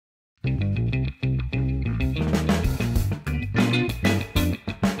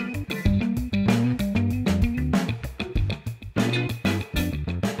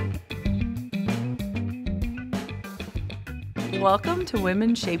Welcome to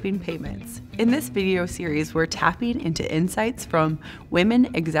Women Shaping Payments. In this video series, we're tapping into insights from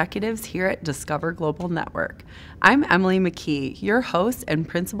women executives here at Discover Global Network. I'm Emily McKee, your host and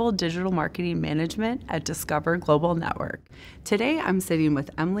Principal Digital Marketing Management at Discover Global Network. Today, I'm sitting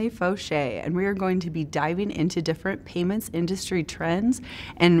with Emily Foshee, and we are going to be diving into different payments industry trends,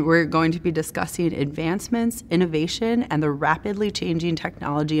 and we're going to be discussing advancements, innovation, and the rapidly changing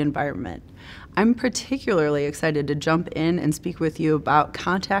technology environment. I'm particularly excited to jump in and speak with you about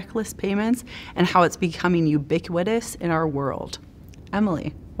contactless payments and how it's becoming ubiquitous in our world.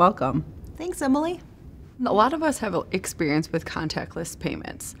 Emily, welcome. Thanks, Emily. A lot of us have experience with contactless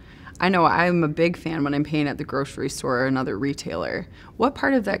payments. I know I'm a big fan when I'm paying at the grocery store or another retailer. What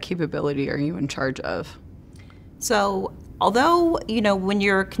part of that capability are you in charge of? So, although, when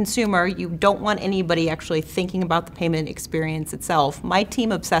you're a consumer, you don't want anybody actually thinking about the payment experience itself, my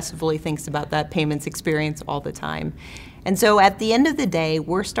team obsessively thinks about that payments experience all the time. And so at the end of the day,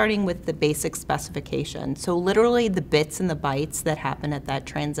 we're starting with the basic specification. So literally the bits and the bytes that happen at that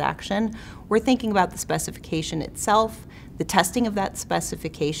transaction, we're thinking about the specification itself, the testing of that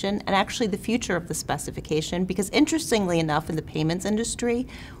specification, and actually the future of the specification, because interestingly enough, in the payments industry,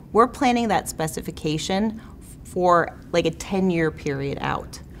 we're planning that specification for like a 10-year period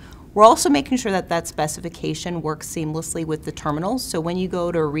out. We're also making sure that that specification works seamlessly with the terminals. So when you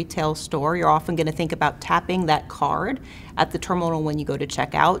go to a retail store, you're often going to think about tapping that card at the terminal when you go to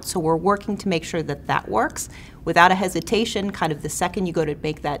check out. So we're working to make sure that that works without a hesitation, kind of the second you go to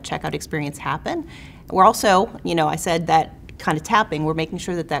make that checkout experience happen. We're also, I said that kind of tapping, we're making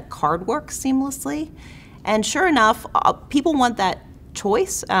sure that that card works seamlessly. And sure enough, people want that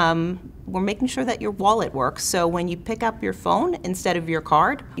choice. We're making sure that your wallet works. So when you pick up your phone instead of your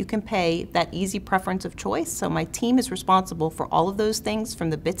card, you can pay that easy preference of choice. So my team is responsible for all of those things, from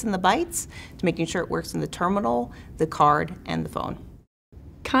the bits and the bytes to making sure it works in the terminal, the card, and the phone.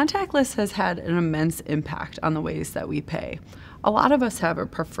 Contactless has had an immense impact on the ways that we pay. A lot of us have a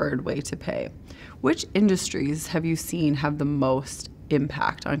preferred way to pay. Which industries have you seen have the most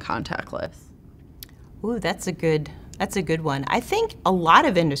impact on contactless? Ooh, that's a good one. I think a lot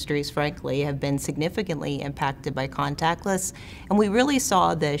of industries, frankly, have been significantly impacted by contactless, and we really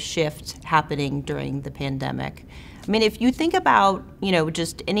saw the shift happening during the pandemic. I mean, if you think about,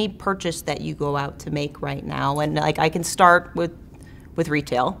 just any purchase that you go out to make right now, and like I can start with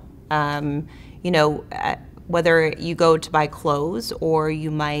retail, whether you go to buy clothes or you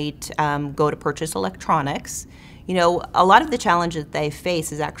might go to purchase electronics, a lot of the challenges they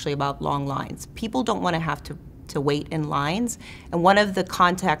face is actually about long lines. People don't want to have to wait in lines, and one of the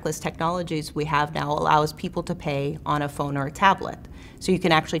contactless technologies we have now allows people to pay on a phone or a tablet. So you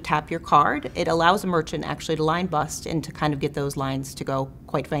can actually tap your card. It allows a merchant actually to line bust and to kind of get those lines to go,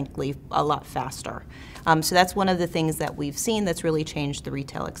 quite frankly, a lot faster. So that's one of the things that we've seen that's really changed the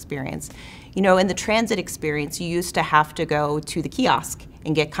retail experience. In the transit experience, you used to have to go to the kiosk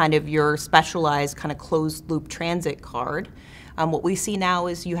and get kind of your specialized kind of closed loop transit card. What we see now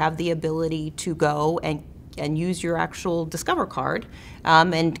is you have the ability to go and use your actual Discover card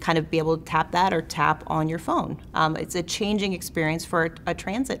and kind of be able to tap that or tap on your phone. It's a changing experience for a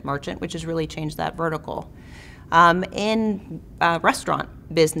transit merchant, which has really changed that vertical. In restaurant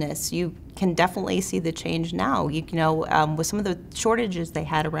business, you can definitely see the change now. With some of the shortages they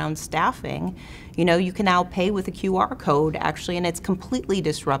had around staffing, you can now pay with a QR code actually, and it's completely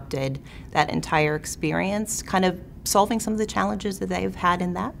disrupted that entire experience, kind of solving some of the challenges that they've had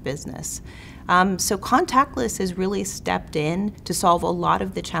in that business. So contactless has really stepped in to solve a lot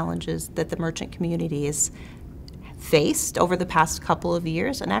of the challenges that the merchant community has faced over the past couple of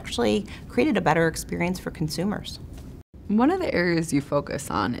years and actually created a better experience for consumers. One of the areas you focus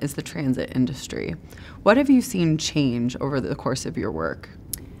on is the transit industry. What have you seen change over the course of your work?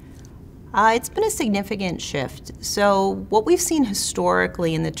 It's been a significant shift. So what we've seen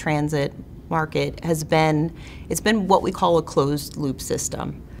historically in the transit market has been, it's been what we call a closed loop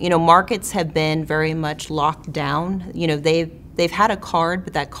system. Markets have been very much locked down. They've had a card,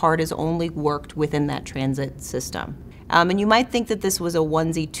 but that card has only worked within that transit system. And you might think that this was a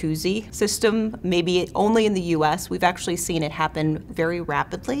onesie-twosie system, maybe only in the US. We've actually seen it happen very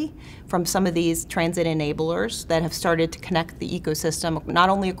rapidly from some of these transit enablers that have started to connect the ecosystem, not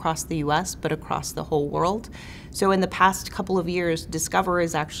only across the US, but across the whole world. So in the past couple of years, Discover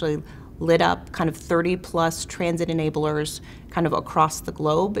has actually lit up kind of 30+ transit enablers kind of across the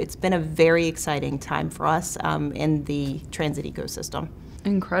globe. It's been a very exciting time for us in the transit ecosystem.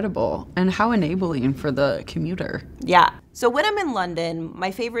 Incredible. And how enabling for the commuter. Yeah. So when I'm in London,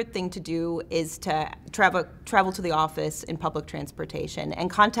 my favorite thing to do is to travel to the office in public transportation, and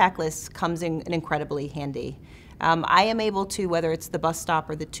contactless comes in incredibly handy. I am able to, whether it's the bus stop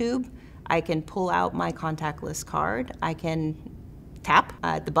or the tube, I can pull out my contactless card. I can tap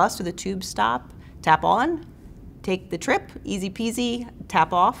at the bus or the tube stop, tap on, take the trip, easy peasy,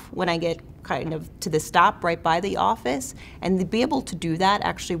 tap off when I get kind of to the stop right by the office. And to be able to do that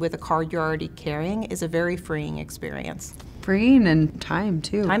actually with a card you're already carrying is a very freeing experience. Freeing and time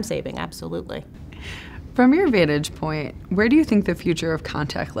too. Time saving, absolutely. From your vantage point, where do you think the future of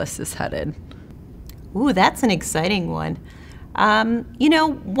contactless is headed? Ooh, that's an exciting one. You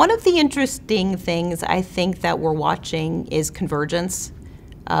know, one of the interesting things I think that we're watching is convergence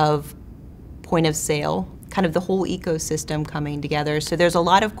of point of sale, kind of the whole ecosystem coming together. So there's a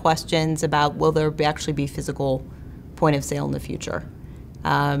lot of questions about will there actually be physical point of sale in the future?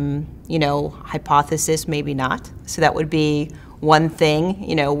 You know, hypothesis, maybe not. So that would be one thing,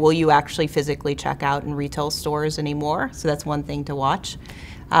 you know, will you actually physically check out in retail stores anymore? So that's one thing to watch.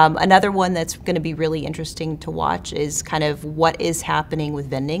 Another one that's going to be really interesting to watch is kind of what is happening with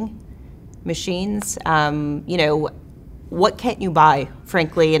vending machines. You know, what can't you buy,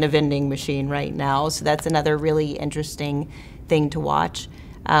 frankly, in a vending machine right now? So that's another really interesting thing to watch.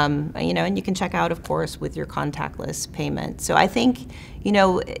 You know, and you can check out, of course, with your contactless payment. So I think, you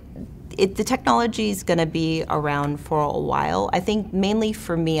know, the technology is going to be around for a while. I think mainly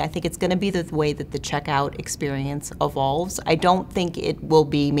for me, I think it's going to be the way that the checkout experience evolves. I don't think it will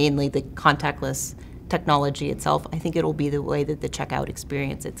be mainly the contactless technology itself. I think it'll be the way that the checkout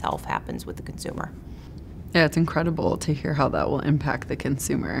experience itself happens with the consumer. Yeah, it's incredible to hear how that will impact the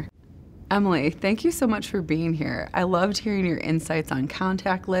consumer. Emily, thank you so much for being here. I loved hearing your insights on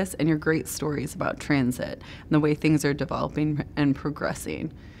contactless and your great stories about transit and the way things are developing and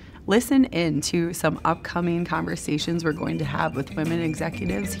progressing. Listen in to some upcoming conversations we're going to have with women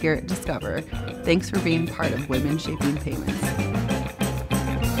executives here at Discover. Thanks for being part of Women Shaping Payments.